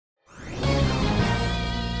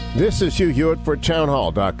This is Hugh Hewitt for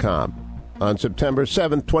townhall.com. On September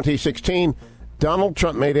 7, 2016, Donald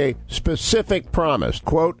Trump made a specific promise,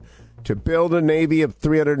 quote, to build a Navy of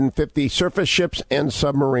 350 surface ships and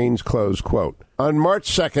submarines, close quote. On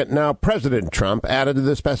March 2nd, now President Trump added to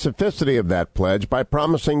the specificity of that pledge by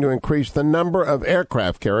promising to increase the number of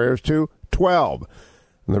aircraft carriers to 12.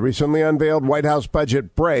 And the recently unveiled White House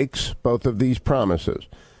budget breaks both of these promises.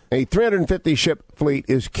 A 350-ship fleet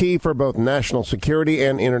is key for both national security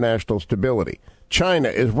and international stability. China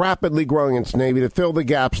is rapidly growing its Navy to fill the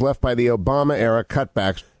gaps left by the Obama-era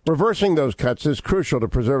cutbacks. Reversing those cuts is crucial to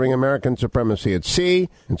preserving American supremacy at sea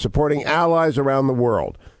and supporting allies around the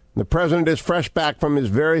world. The president is fresh back from his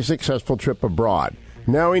very successful trip abroad.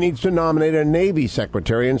 Now he needs to nominate a Navy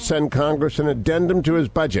secretary and send Congress an addendum to his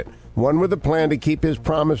budget, one with a plan to keep his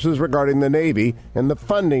promises regarding the Navy and the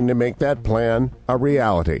funding to make that plan a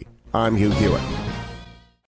reality. I'm Hugh Hewitt.